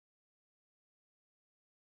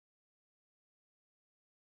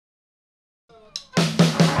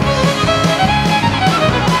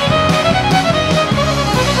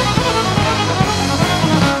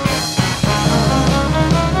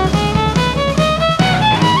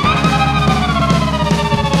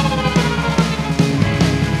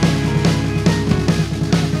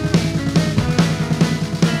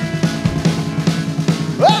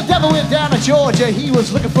Went down to Georgia, he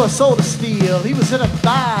was looking for a soul to steal. He was in a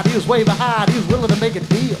bind, he was way behind, he was willing to make a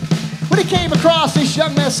deal. When he came across this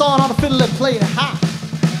young man sawing on a fiddle and playing high,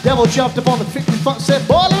 Devil jumped up on the victory front and said,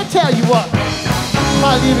 boy, let me tell you what, you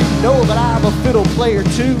might even know that I'm a fiddle player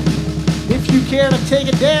too. If you care to take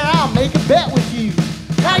it there, I'll make a bet with you.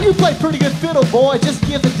 Now you play pretty good fiddle, boy, just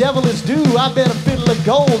give the devil his due. I bet a fiddle of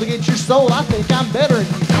gold to get your soul, I think I'm better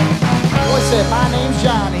than you. Boy said, my name's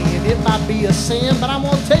Johnny, and it might be a sin, but I'm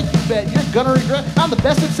gonna take your bet. You're gonna regret I'm the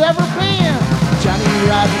best it's ever been. Johnny,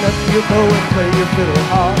 rising up to your bow and play your fiddle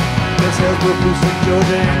hard. This hell's we're loose in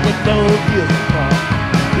Georgia, and you know it feels apart.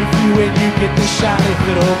 If you win, you get this shiny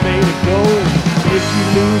fiddle made of gold. If you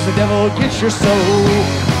lose, the devil gets your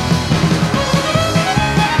soul.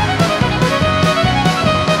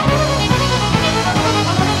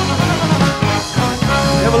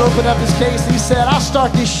 Devil opened up his case and he said, I'll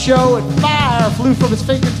start this show. And fire flew from his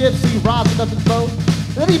fingertips. He rosin up his bow.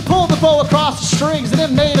 Then he pulled the bow across the strings and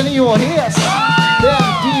it made an evil hiss. Then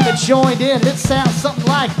the demon joined in and it sounds something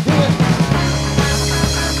like this.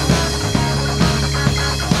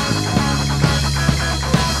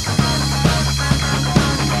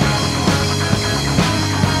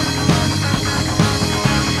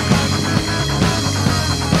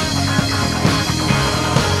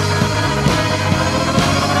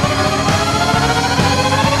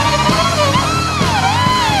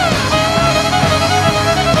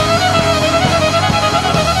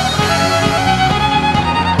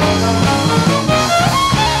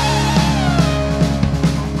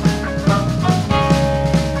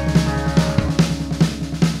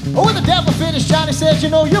 Johnny said, you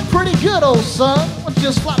know, you're pretty good, old son. Why don't you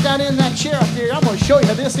just flop down in that chair up here? I'm going to show you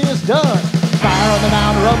how this is done. Fire on the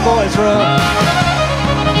mountain, run, boys, run.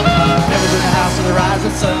 Devil's in the house of the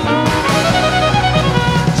rising sun.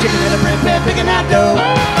 Chicken in a bread pan, picking out dough.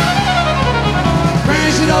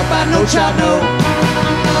 Burning shit off by no child, no.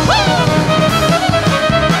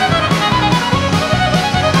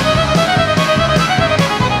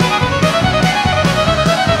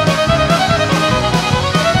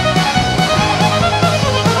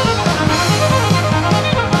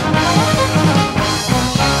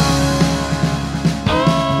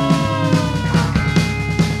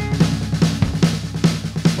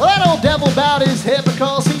 Devil bowed his head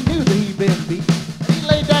because he knew that he'd been beat. He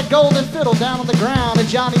laid that golden fiddle down on the ground at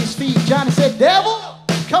Johnny's feet. Johnny said, devil,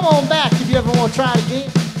 come on back if you ever want to try it again.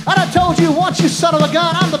 I done told you once, you son of a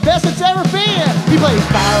gun, I'm the best it's ever been. He plays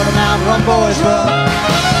fire on the mountain, run, boys, run.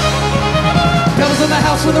 Devil's in the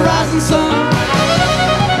house with the rising sun.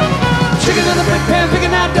 Chicken in the brick pan,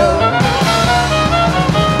 picking out dough.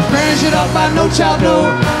 Burning shit off by no child, no.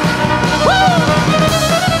 Woo!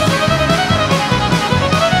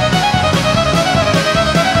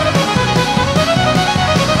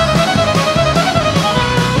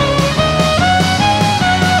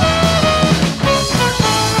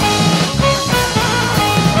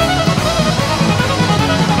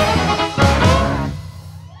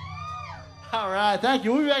 All right, thank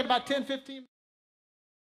you. We'll be back in about 10, 15 minutes.